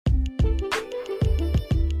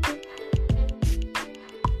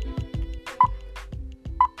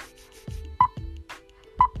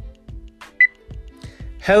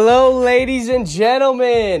Hello, ladies and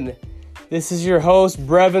gentlemen. This is your host,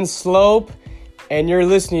 Brevin Slope, and you're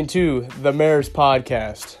listening to the Mayor's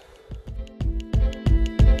Podcast.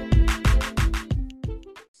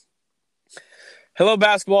 Hello,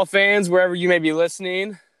 basketball fans, wherever you may be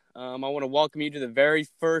listening. I want to welcome you to the very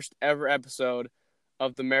first ever episode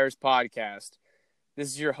of the Mayor's Podcast. This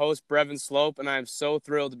is your host, Brevin Slope, and I am so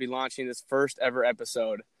thrilled to be launching this first ever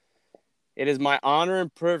episode. It is my honor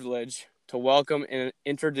and privilege to welcome and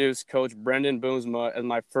introduce Coach Brendon Boomsma as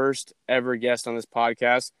my first ever guest on this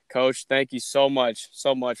podcast. Coach, thank you so much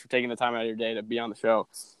for taking the time out of your day to be on the show.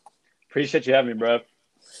 Appreciate you having me, bro.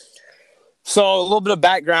 So a little bit of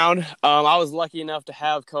background. I was lucky enough to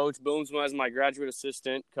have Coach Boomsma as my graduate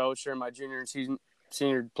assistant coach during my junior and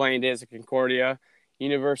senior playing days at Concordia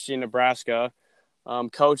University in Nebraska.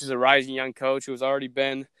 Coach is a rising young coach who has already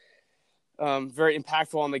been very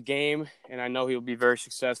impactful on the game, and I know he'll be very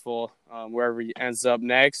successful wherever he ends up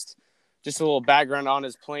next. Just a little background on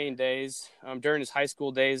his playing days. During his high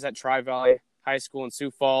school days at Tri-Valley High School in Sioux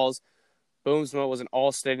Falls, Boomsma was an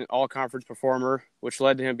all-state and all-conference performer, which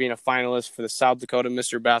led to him being a finalist for the South Dakota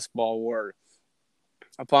Mr. Basketball Award.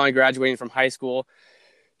 Upon graduating from high school,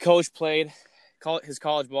 Coach played his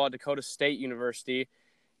college ball at Dakota State University,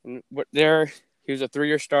 and there he was a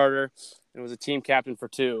 3-year starter and was a team captain for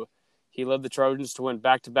 2. He led the Trojans to win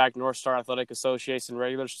back-to-back North Star Athletic Association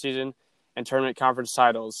regular season and tournament conference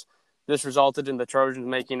titles. This resulted in the Trojans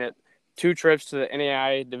making it 2 trips to the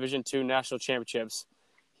NAIA Division II National Championships.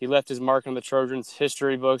 He left his mark on the Trojans'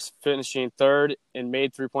 history books, finishing 3rd in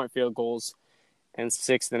made 3-point field goals and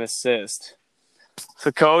 6th in assists.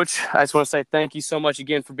 So, Coach, I just want to say thank you so much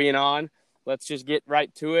again for being on. Let's just get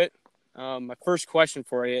right to it. My first question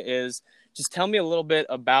for you is just tell me a little bit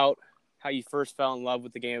about how you first fell in love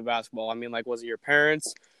with the game of basketball. I mean, was it your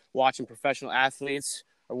parents watching professional athletes,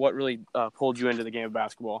 or what really pulled you into the game of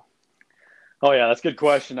basketball? Oh, yeah, that's a good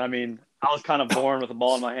question. I mean, I was kind of born with a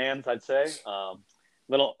ball in my hands, I'd say.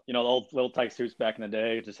 The old little tight suits back in the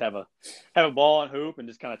day, just have a ball and hoop and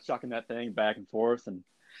just kind of chucking that thing back and forth. And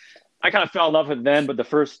I kind of fell in love with it then, but the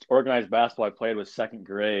first organized basketball I played was 2nd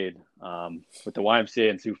grade with the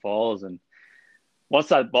YMCA in Sioux Falls. And once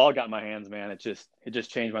that ball got in my hands, man, it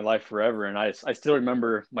just changed my life forever. And I still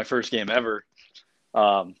remember my first game ever.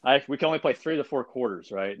 We can only play 3 to 4 quarters,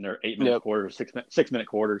 right? And they're 8-minute quarters, 6-minute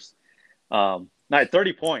quarters. I had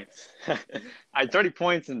 30 points. I had 30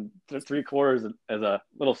 points in 3 quarters as a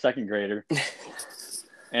little 2nd grader,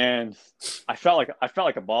 and I felt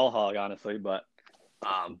like a ball hog, honestly. But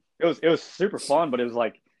it was super fun. But it was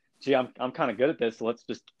like, gee, I'm kind of good at this. So let's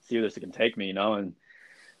just see where this can take me, And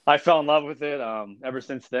I fell in love with it. Ever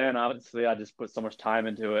since then, obviously, I just put so much time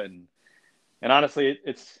into it, and honestly,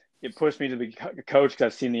 it pushed me to be a coach because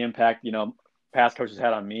I've seen the impact past coaches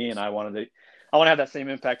had on me, and I want to have that same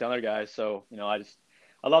impact on other guys. So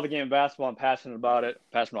I love the game of basketball. I'm passionate about it.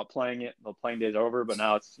 Passionate about playing it. The playing days are over, but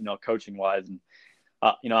now it's coaching wise, and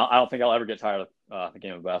I don't think I'll ever get tired of the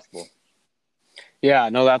game of basketball. Yeah,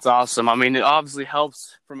 no, that's awesome. I mean, it obviously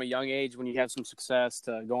helps from a young age when you have some success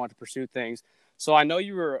to go on to pursue things. So I know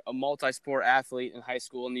you were a multi-sport athlete in high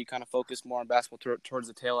school, and you kind of focused more on basketball towards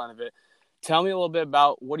the tail end of it. Tell me a little bit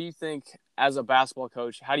about what do you think as a basketball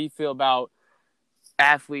coach? How do you feel about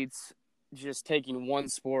athletes just taking one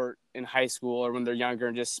sport in high school or when they're younger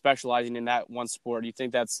and just specializing in that one sport? Do you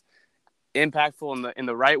think that's impactful in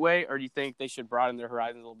the right way, or do you think they should broaden their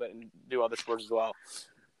horizons a little bit and do other sports as well?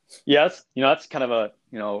 Yes, that's kind of a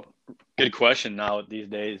good question now these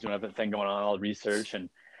days. Everything going on, all the research, and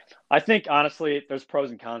I think honestly there's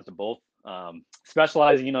pros and cons to both.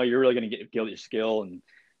 Specializing, you're really going to get your skill and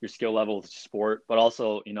your skill level of sport, but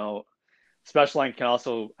also specializing can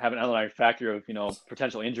also have an underlying factor of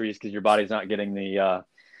potential injuries because your body's not getting the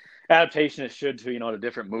adaptation it should to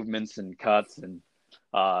different movements and cuts and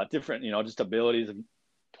different just abilities of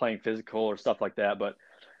playing physical or stuff like that. But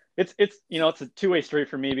it's a two-way street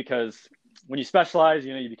for me because when you specialize,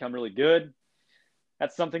 you become really good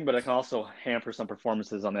at something, but it can also hamper some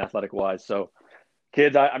performances on the athletic wise. So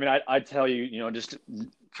kids, I'd tell you, just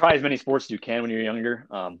try as many sports as you can when you're younger.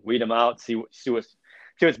 Weed them out, see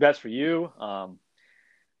what's best for you,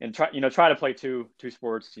 and try to play two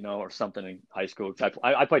sports, or something in high school.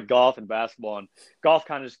 I played golf and basketball, and golf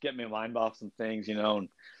kind of just get me mind off some things, and it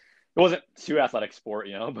wasn't too athletic sport,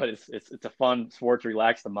 but it's a fun sport to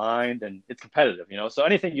relax the mind, and it's competitive, So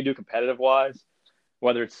anything you do competitive wise,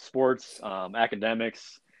 whether it's sports,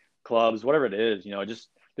 academics, clubs, whatever it is,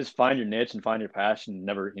 just find your niche and find your passion and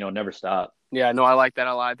never stop. Yeah, no, I like that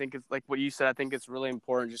a lot. I think it's like what you said. I think it's really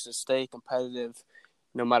important just to stay competitive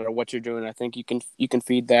no matter what you're doing. I think you can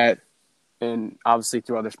feed that and obviously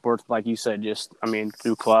through other sports, like you said,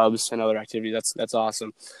 through clubs and other activities. That's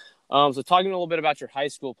awesome. So talking a little bit about your high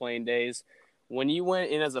school playing days, when you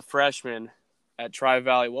went in as a freshman at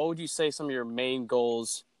Tri-Valley, what would you say some of your main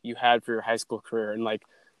goals you had for your high school career? And like,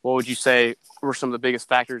 what would you say were some of the biggest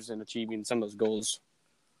factors in achieving some of those goals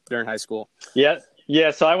during high school? Yeah.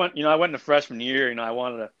 Yeah. So I went in the freshman year, I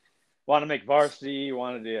wanted to make varsity,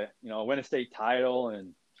 wanted to, win a state title.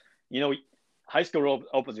 And, high school really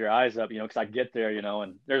opens your eyes up, because I get there,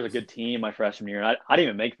 and there's a good team my freshman year. And I didn't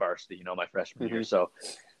even make varsity, my freshman year. So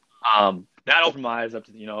that opened my eyes up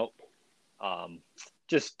to,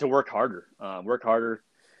 just to work harder,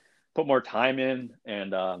 put more time in.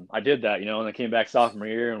 And I did that, and I came back sophomore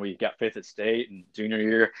year and we got fifth at state, and junior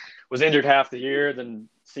year was injured half the year. Then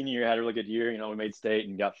senior year had a really good year. We made state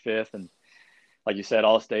and got fifth. And like you said,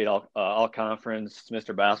 all state, all conference,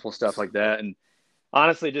 Mr. Basketball, stuff like that. And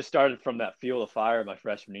honestly, just started from that fuel of fire my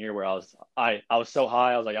freshman year where I was so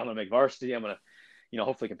high. I was like, I'm going to make varsity. I'm going to,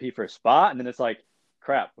 hopefully compete for a spot. And then it's like,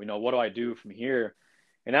 crap, what do I do from here?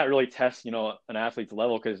 And that really tests, an athlete's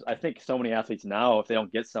level. Cause I think so many athletes now, if they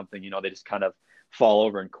don't get something, they just kind of fall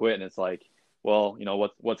over and quit. And it's like, well,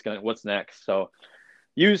 what's next? So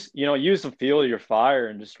use some fuel to your fire,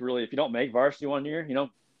 and just really, if you don't make varsity one year,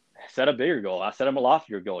 set a bigger goal. I set them a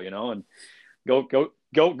loftier goal, and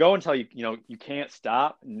go until you can't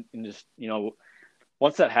stop. And just,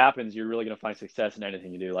 once that happens, you're really going to find success in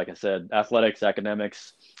anything you do. Like I said, athletics,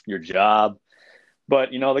 academics, your job.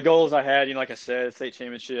 But, the goals I had, like I said, state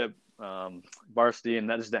championship, varsity, and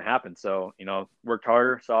that just didn't happen. So, worked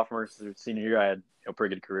harder. Sophomore through senior year, I had a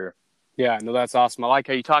pretty good career. Yeah, no, that's awesome. I like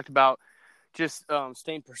how you talked about just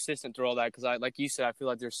staying persistent through all that, because like you said, I feel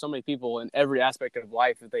like there's so many people in every aspect of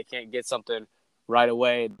life that they can't get something right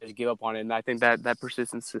away, they just give up on it. And I think that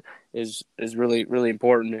persistence is really, really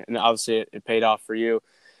important. And obviously it paid off for you.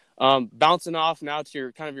 Bouncing off now to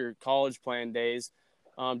your college playing days.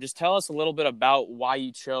 Just tell us a little bit about why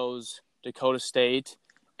you chose Dakota State,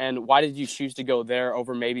 and why did you choose to go there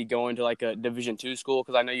over maybe going to like a Division II school?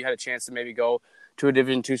 Because I know you had a chance to maybe go to a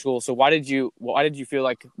Division II school. So why did you feel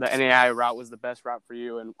like the NAIA route was the best route for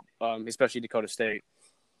you, and especially Dakota State?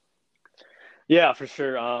 Yeah, for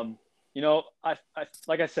sure. I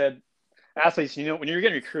like I said, athletes, when you're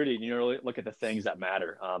getting recruited, you really look at the things that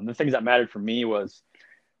matter. The things that mattered for me was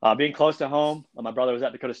being close to home. My brother was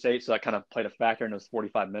at Dakota State, so that kind of played a factor in those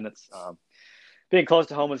 45 minutes. Being close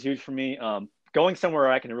to home was huge for me. Going somewhere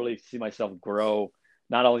where I can really see myself grow,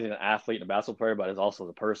 not only as an athlete and a basketball player, but as also as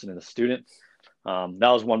a person and a student. That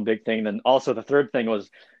was one big thing. Then also the third thing was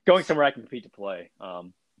going somewhere I can compete to play.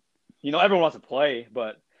 Everyone wants to play,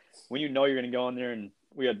 but when you're going to go in there, and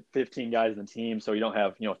we had 15 guys in the team, so you don't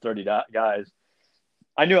have 30 guys.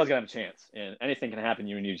 I knew I was going to have a chance, and anything can happen.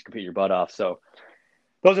 You need to compete your butt off. So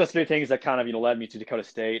those are the three things that kind of led me to Dakota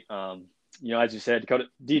State. As you said, Dakota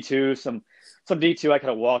D2, some D2 I could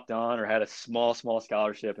have walked on or had a small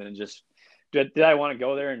scholarship, and it just did I want to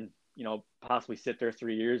go there and possibly sit there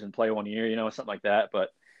 3 years and play 1 year, something like that. But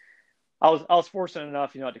I was fortunate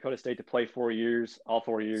enough, at Dakota State to play 4 years, all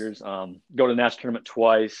 4 years, go to the national tournament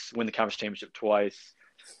twice, win the conference championship twice,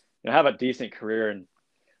 have a decent career. And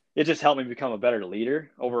it just helped me become a better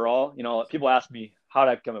leader overall. People ask me, how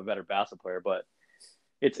did I become a better basketball player? But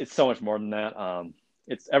it's so much more than that.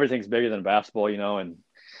 Everything's bigger than basketball, and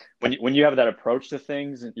when you have that approach to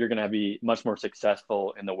things, you're going to be much more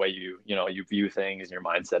successful in the way you view things and your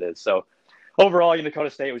mindset is. So overall,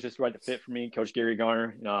 Dakota State was just the right fit for me. Coach Gary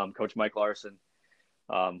Garner, Coach Mike Larson,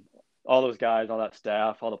 all those guys, all that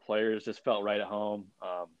staff, all the players just felt right at home.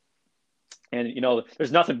 And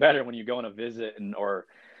there's nothing better when you go on a visit or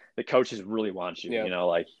the coaches really want you.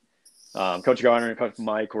 Coach Garner and Coach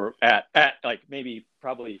Mike were at like maybe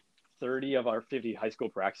probably 30 of our 50 high school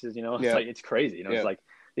practices. It's like, it's crazy. It's like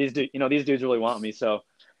these dudes really want me. So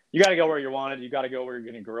you got to go where you're wanted. You got to go where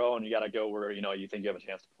you're going to grow, and you got to go where you think you have a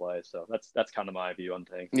chance to play. So that's kind of my view on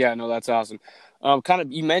things. Yeah, no, that's awesome.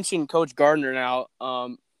 You mentioned Coach Gardner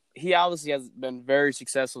now. He obviously has been very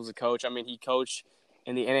successful as a coach. I mean, he coached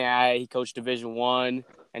in the NAIA, he coached Division I,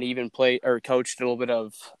 and he even coached a little bit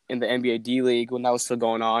in the NBA D League when that was still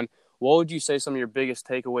going on. What would you say some of your biggest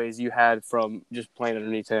takeaways you had from just playing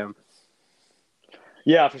underneath him?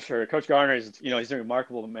 Yeah, for sure. Coach Garner is, he's a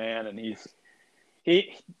remarkable man, and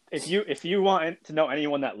if you want to know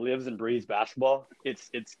anyone that lives and breathes basketball, it's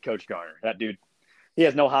Coach Garner. That dude, he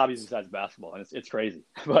has no hobbies besides basketball, and it's crazy.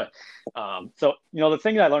 But so the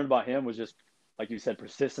thing that I learned about him was just, like you said,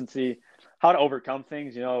 persistency, how to overcome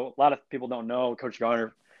things. A lot of people don't know Coach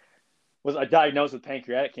Garner was diagnosed with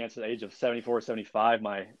pancreatic cancer at the age of 74, 75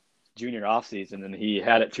 my junior offseason, and he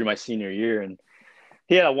had it through my senior year. And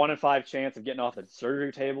he had a 1 in 5 chance of getting off the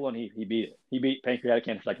surgery table, and he beat it. He beat pancreatic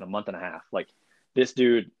cancer for like in a month and a half. Like this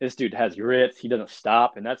dude has grit. He doesn't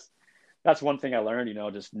stop, and that's one thing I learned.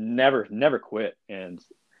 Just never quit. And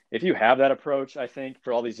if you have that approach, I think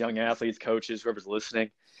for all these young athletes, coaches, whoever's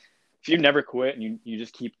listening, if you never quit and you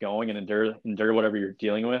just keep going and endure whatever you're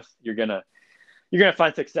dealing with, you're gonna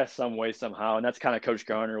find success some way, somehow. And that's kind of Coach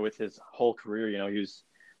Garner with his whole career. He was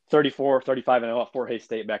 34, 35 and 0 at Fort Hays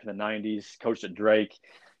State back in the 90s, coached at Drake,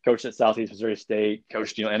 coached at Southeast Missouri State,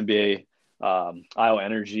 coached, NBA, Iowa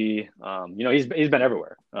Energy. He's been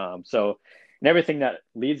everywhere. And everything that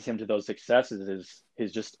leads him to those successes is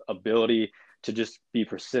his just ability to just be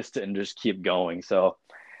persistent and just keep going. So,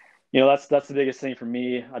 that's the biggest thing for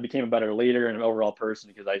me. I became a better leader and an overall person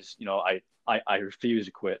because I just, I refuse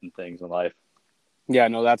to quit in things in life. Yeah,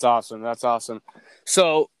 no, that's awesome. That's awesome.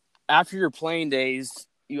 So after your playing days,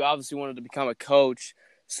 you obviously wanted to become a coach.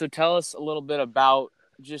 So tell us a little bit about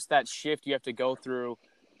just that shift you have to go through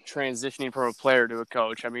transitioning from a player to a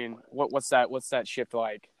coach. I mean, what's that shift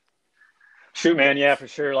like? Shoot, man. Yeah, for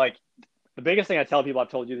sure. Like the biggest thing I tell people, I've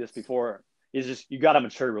told you this before, is just you got to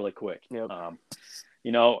mature really quick. Yep.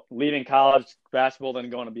 Leaving college basketball, then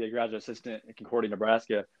going to be a graduate assistant in Concordia,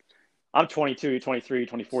 Nebraska. I'm 22, 23,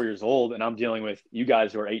 24 years old, and I'm dealing with you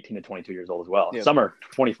guys who are 18 to 22 years old as well. Yep. Some are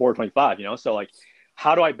 24, 25, So like,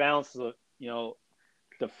 how do I balance the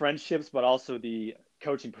friendships, but also the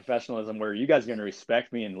coaching professionalism where you guys are going to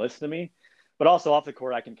respect me and listen to me, but also off the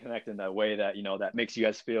court, I can connect in that way that, that makes you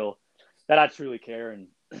guys feel that I truly care. And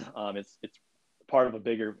it's part of a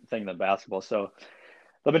bigger thing than basketball. So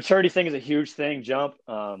the maturity thing is a huge thing, jump.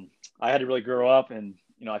 I had to really grow up and,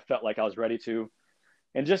 I felt like I was ready to.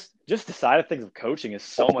 And just the side of things of coaching is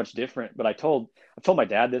so much different. But I told my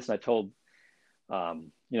dad this, and I told,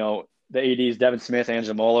 the ADs, Devin Smith,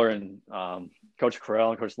 Angela Moeller, and Coach Correll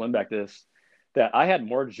and Coach Lindbeck this, that I had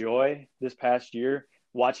more joy this past year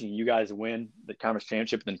watching you guys win the conference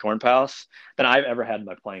championship in Corn Palace than I've ever had in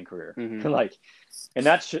my playing career. Mm-hmm.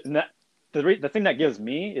 The thing that gives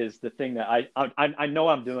me is the thing that I know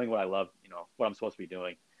I'm doing what I love, what I'm supposed to be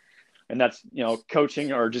doing. And that's,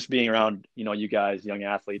 coaching or just being around, you guys, young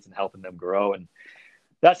athletes, and helping them grow. And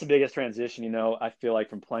that's the biggest transition, I feel like,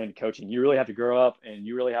 from playing to coaching. You really have to grow up and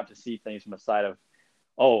you really have to see things from the side of,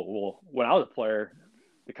 oh, well, when I was a player,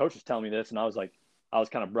 the coach was telling me this and I was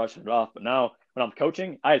kind of brushing it off. But now when I'm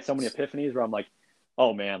coaching, I had so many epiphanies where I'm like,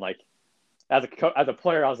 oh man, like as a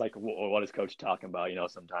player, I was like, what is coach talking about?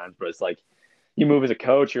 Sometimes, but it's like you move as a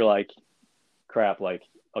coach, you're like, crap, like,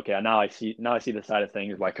 okay, now I see the side of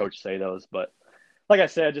things why coaches say those. But like I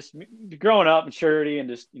said, just growing up, maturity, and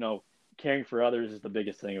just, caring for others is the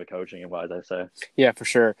biggest thing with coaching, and wise, I say. Yeah, for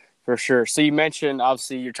sure. For sure. So you mentioned,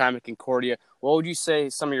 obviously, your time at Concordia. What would you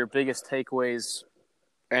say some of your biggest takeaways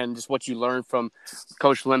and just what you learned from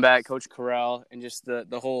Coach Lindbeck, Coach Correll, and just the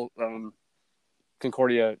whole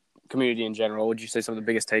Concordia community in general? What would you say some of the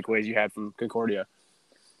biggest takeaways you had from Concordia?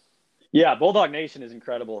 Yeah, Bulldog Nation is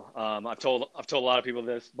incredible. I've told a lot of people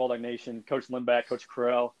this. Bulldog Nation, Coach Lindbeck, Coach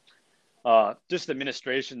Correll, just the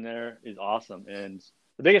administration there is awesome. And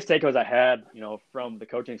the biggest takeaways I had, from the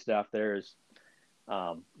coaching staff there is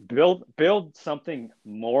build something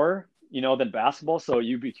more, than basketball. So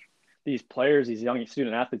these players, these young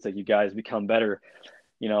student athletes that you guys become better,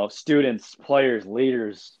 students, players,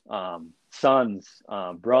 leaders, sons,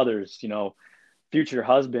 brothers, future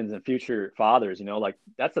husbands and future fathers, like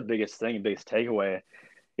that's the biggest thing and biggest takeaway.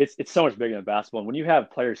 It's so much bigger than basketball. And when you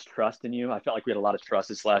have players trust in you, I felt like we had a lot of trust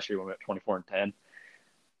this last year when we were at 24-10.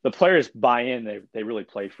 The players buy in, they really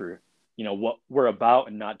play for, what we're about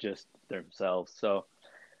and not just themselves. So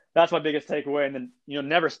that's my biggest takeaway. And then,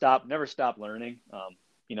 never stop learning.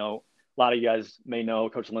 A lot of you guys may know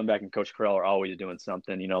Coach Lindbeck and Coach Correll are always doing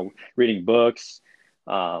something, reading books,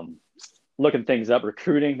 looking things up,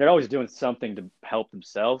 recruiting. They're always doing something to help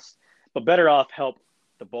themselves, but better off help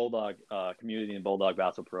the Bulldog community and Bulldog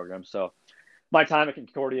basketball program. So my time at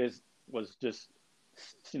Concordia was just,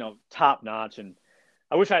 top notch. And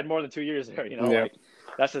I wish I had more than 2 years there, Yeah. like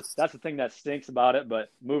that's the thing that stinks about it, but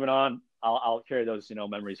moving on, I'll carry those,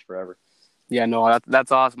 memories forever. Yeah, no,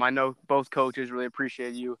 that's awesome. I know both coaches really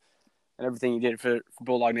appreciate you and everything you did for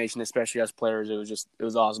Bulldog Nation, especially as players. It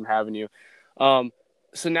was awesome having you.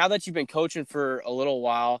 So now that you've been coaching for a little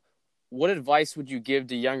while, what advice would you give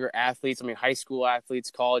to younger athletes? I mean, high school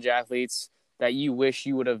athletes, college athletes, that you wish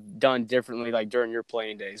you would have done differently, like during your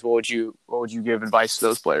playing days? What would you give advice to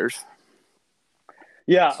those players?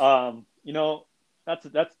 Yeah, that's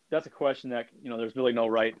a question that, there's really no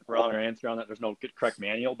right or wrong answer on that. There's no good, correct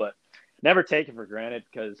manual, but never take it for granted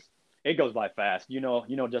because it goes by fast. You know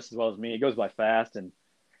just as well as me, it goes by fast. And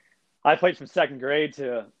I played from second grade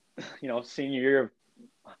to, senior year of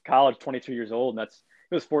college, 22 years old. And it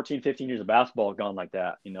was 14, 15 years of basketball gone like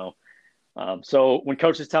that, So when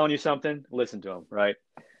coach is telling you something, listen to them, right?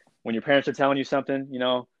 When your parents are telling you something,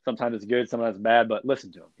 sometimes it's good, sometimes it's bad, but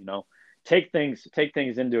listen to them, take things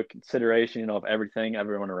into consideration, of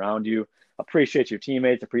everyone around you. Appreciate your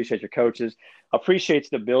teammates, appreciate your coaches, appreciate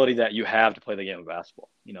the ability that you have to play the game of basketball.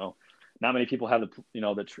 Not many people have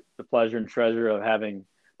the pleasure and treasure of having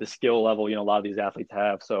the skill level, a lot of these athletes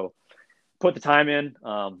have. So put the time in,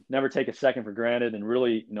 never take a second for granted, and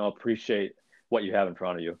really, appreciate what you have in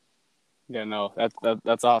front of you. Yeah, no,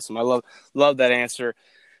 that's awesome. I love that answer.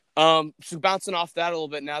 So bouncing off that a little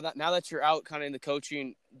bit, now that you're out kind of in the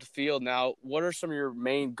coaching field now, what are some of your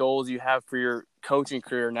main goals you have for your coaching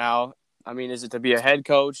career now? I mean, is it to be a head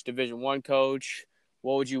coach, Division I coach?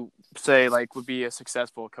 What would you say would be a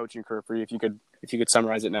successful coaching career for you if you could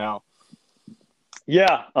summarize it now?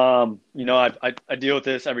 Yeah, I deal with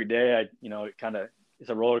this every day. It's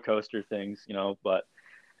a roller coaster things, but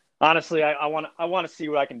honestly, I want to see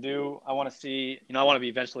what I can do. I want to see, I want to be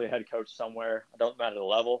eventually a head coach somewhere. It doesn't matter the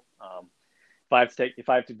level. If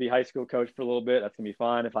I have to be high school coach for a little bit, that's gonna be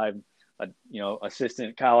fine. If I'm assistant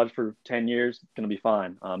at college for 10 years, it's gonna be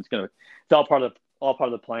fine. It's all part of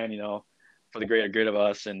the plan, for the greater good of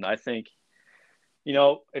us. And I think,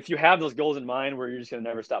 if you have those goals in mind where you're just gonna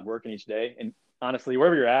never stop working each day, and honestly,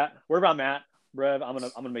 wherever I'm at, Brev, I'm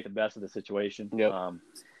gonna make the best of the situation. Yep.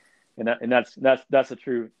 And that's the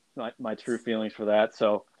true my true feelings for that.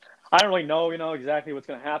 So I don't really know, exactly what's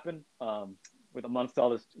gonna happen with amongst all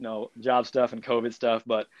this, job stuff and COVID stuff.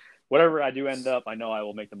 But whatever I do end up, I know I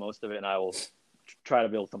will make the most of it, and I will try to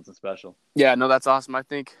build something special. Yeah, no, that's awesome. I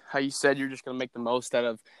think how you said you're just gonna make the most out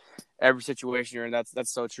of every situation you're in.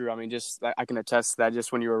 That's so true. I mean, just I can attest to that.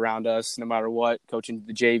 Just when you were around us, no matter what, coaching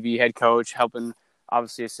the JV, head coach, helping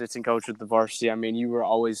obviously assistant coach with the varsity. I mean, you were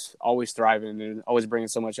always thriving and always bringing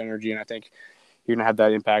so much energy. And I think you're gonna have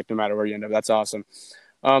that impact no matter where you end up. That's awesome.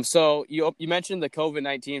 So you mentioned the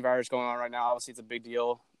COVID-19 virus going on right now. Obviously, it's a big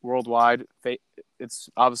deal worldwide. It's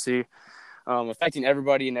obviously affecting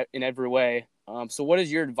everybody in every way. So what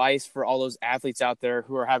is your advice for all those athletes out there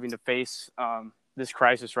who are having to face this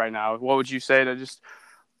crisis right now? What would you say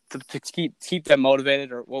to keep them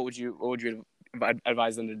motivated, or what would you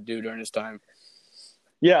advise them to do during this time?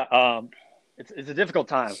 Yeah, it's a difficult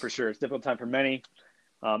time for sure. It's a difficult time for many,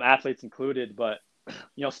 athletes included. But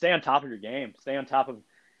stay on top of your game. Stay on top of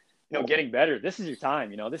getting better. This is your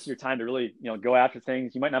time. This is your time to really go after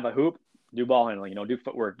things. You might not have a hoop, do ball handling. Do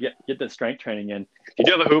footwork. Get the strength training in. If you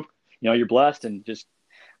do have a hoop, you're blessed, and just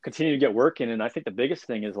continue to get working. And I think the biggest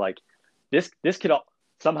thing is this could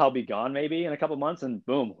somehow be gone maybe in a couple of months, and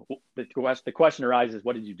boom, the question arises: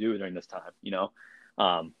 what did you do during this time?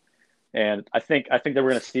 And I think that we're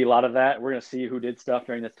going to see a lot of that. We're going to see who did stuff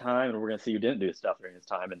during this time, and we're going to see who didn't do stuff during this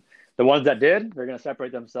time. And the ones that did, they're going to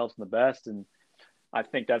separate themselves from the best. And I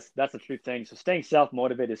think that's the true thing. So staying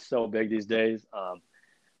self-motivated is so big these days.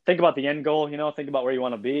 Think about the end goal. Think about where you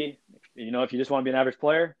want to be. If you just want to be an average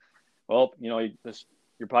player, well,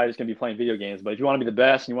 you're probably just going to be playing video games. But if you want to be the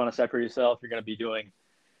best and you want to separate yourself, you're going to be doing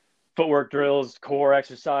footwork drills, core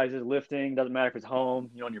exercises, lifting. Doesn't matter if it's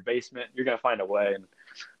home, in your basement. You're going to find a way. And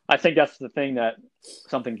I think that's the thing that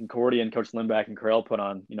something Concordia and Coach Lindback and Carell put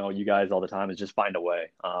on, you guys all the time, is just find a way.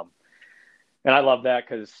 And I love that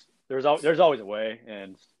because there's always a way.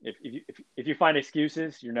 And if you find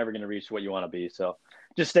excuses, you're never going to reach what you want to be. So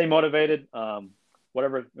just stay motivated,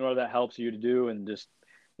 whatever that helps you to do, and just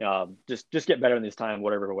get better in this time,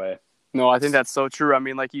 whatever way. No, I think that's so true. I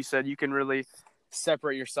mean, like you said, you can really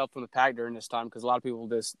separate yourself from the pack during this time, because a lot of people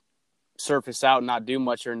just surface out and not do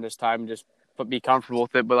much during this time and just be comfortable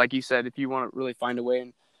with it. But like you said, if you want to really find a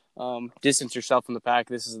way and distance yourself from the pack,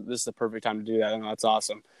 this is the perfect time to do that. And that's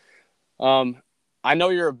awesome. I know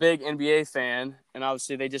you're a big NBA fan, and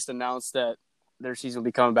obviously they just announced that their season will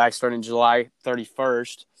be coming back starting July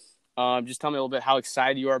 31st. Just tell me a little bit how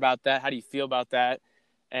excited you are about that. How do you feel about that?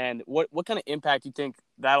 And what kind of impact do you think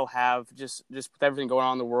that'll have just with everything going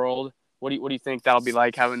on in the world? What do you think that'll be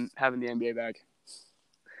like having the NBA back?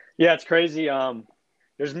 Yeah, it's crazy.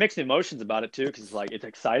 There's mixed emotions about it too, because it's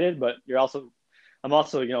excited, but I'm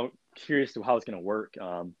also curious to how it's going to work.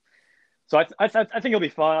 So I think it'll be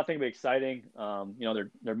fun. I think it'll be exciting.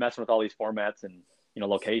 They're messing with all these formats and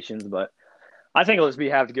locations, but I think it'll just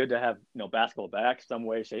have good to have basketball back some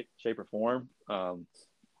way, shape or form.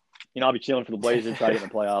 I'll be cheering for the Blazers, try to get in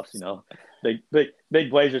the playoffs.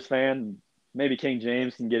 Big Blazers fan. Maybe King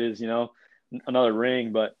James can get his another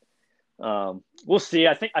ring, but we'll see.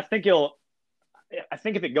 I think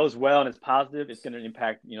if it goes well and it's positive, it's going to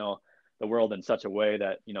impact the world in such a way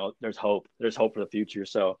that, there's hope. There's hope for the future.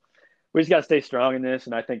 So we just got to stay strong in this.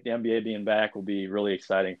 And I think the NBA being back will be really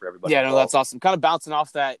exciting for everybody. Yeah, no, that's awesome. Kind of bouncing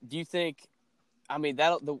off that, do you think, I mean,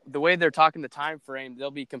 the way they're talking the time frame,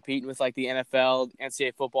 they'll be competing with like the NFL,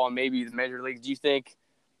 NCAA football, and maybe the major leagues. Do you think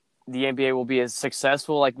the NBA will be as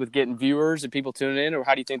successful, like with getting viewers and people tuning in, or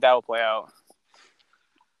how do you think that will play out?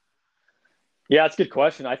 Yeah, it's a good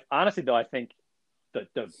question. Honestly, though, I think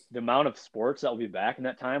the amount of sports that will be back in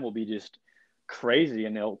that time will be just crazy,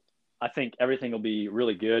 and I think everything will be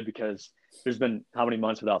really good because there's been how many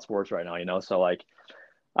months without sports right now, So like,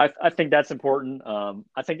 I think that's important.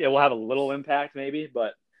 I think it will have a little impact maybe,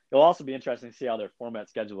 but it'll also be interesting to see how their format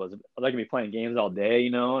schedule is. Are they going to be playing games all day,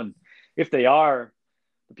 And if they are,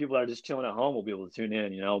 the people that are just chilling at home will be able to tune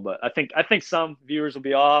in, But I think some viewers will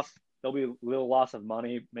be off. There'll be a little loss of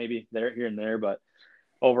money maybe there, here and there, but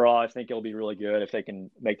overall, I think it'll be really good if they can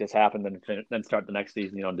make this happen, then start the next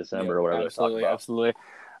season, in December or whatever. Absolutely.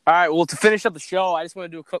 All right, well, to finish up the show, I just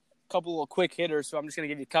want to do a couple of quick hitters, so I'm just going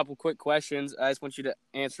to give you a couple quick questions. I just want you to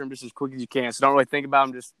answer them just as quick as you can, so don't really think about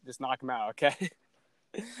them, just knock them out, okay?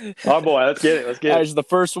 Oh, boy, let's get it. All right, so the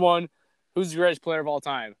first one, who's the greatest player of all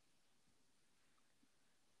time?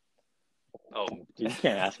 Oh, you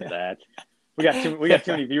can't ask me that. We got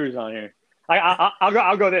too many viewers on here.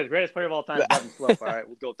 I'll go this. Greatest player of all time, Devin Slope. All right,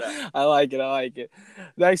 we'll go with that. I like it.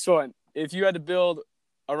 Next one. If you had to build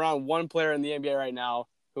around one player in the NBA right now,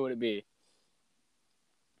 who would it be?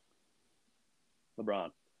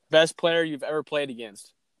 LeBron. Best player you've ever played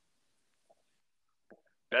against?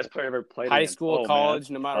 Best player ever played High against? school, college,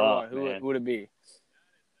 man. No matter what. Who would it be?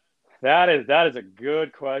 That is a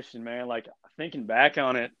good question, man. Like, thinking back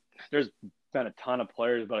on it, there's been a ton of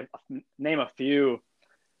players, but name a few.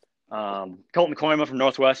 Colton Koima from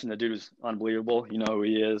Northwestern, the dude was unbelievable. You know who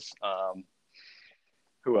he is.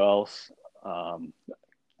 Who else?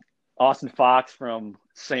 Austin Fox from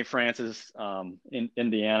St. Francis in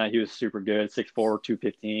Indiana. He was super good, 6'4",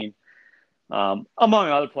 215. Among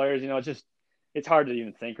other players, it's hard to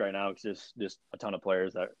even think right now. It's just a ton of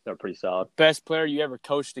players that are pretty solid. Best player you ever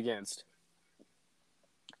coached against?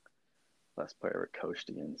 Best player ever coached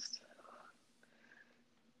against.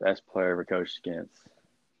 Best player ever coached against.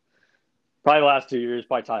 Probably the last 2 years,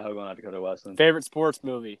 probably Ty Hogan at Dakota Wesleyan. Favorite sports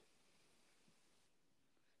movie?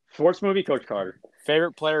 Sports movie, Coach Carter.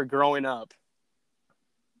 Favorite player growing up?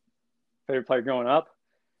 Favorite player growing up?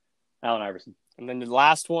 Allen Iverson. And then the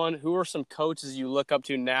last one, who are some coaches you look up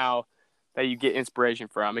to now that you get inspiration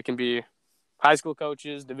from? It can be high school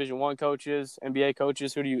coaches, Division I coaches, NBA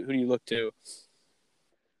coaches. Who do you look to?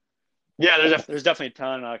 Yeah, there's definitely a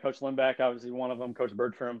ton. Coach Lindback, obviously one of them. Coach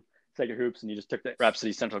Bertram, Sacred Hoops, and he just took the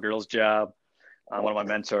Rhapsody Central Girls job. One of my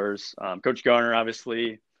mentors. Coach Garner,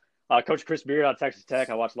 obviously. Coach Chris Beard out of Texas Tech.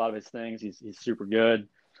 I watch a lot of his things. He's super good.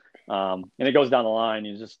 And it goes down the line.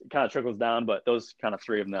 It just kind of trickles down, but those kind of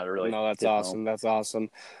three of them that are really. No, that's awesome. Home. That's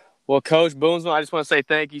awesome. Well, Coach Boomsma, I just want to say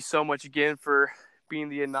thank you so much again for being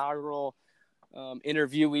the inaugural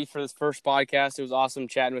interviewee for this first podcast. It was awesome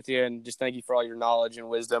chatting with you, and just thank you for all your knowledge and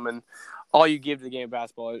wisdom and all you give to the game of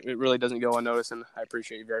basketball. It really doesn't go unnoticed, and I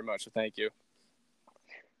appreciate you very much. So thank you.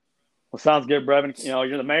 Well, sounds good, Brevin.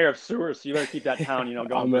 You're the mayor of Seward, so you better keep that town, going.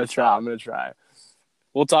 I'm going to try.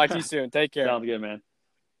 We'll talk to you soon. Take care. Sounds good, man.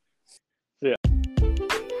 See ya.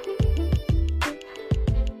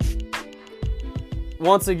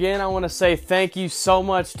 Once again, I want to say thank you so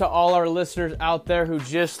much to all our listeners out there who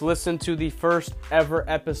just listened to the first ever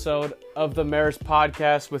episode of the Mayor's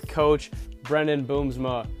Podcast with Coach Brendon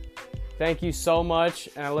Boomsma. Thank you so much,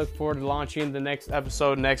 and I look forward to launching the next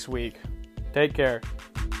episode next week. Take care.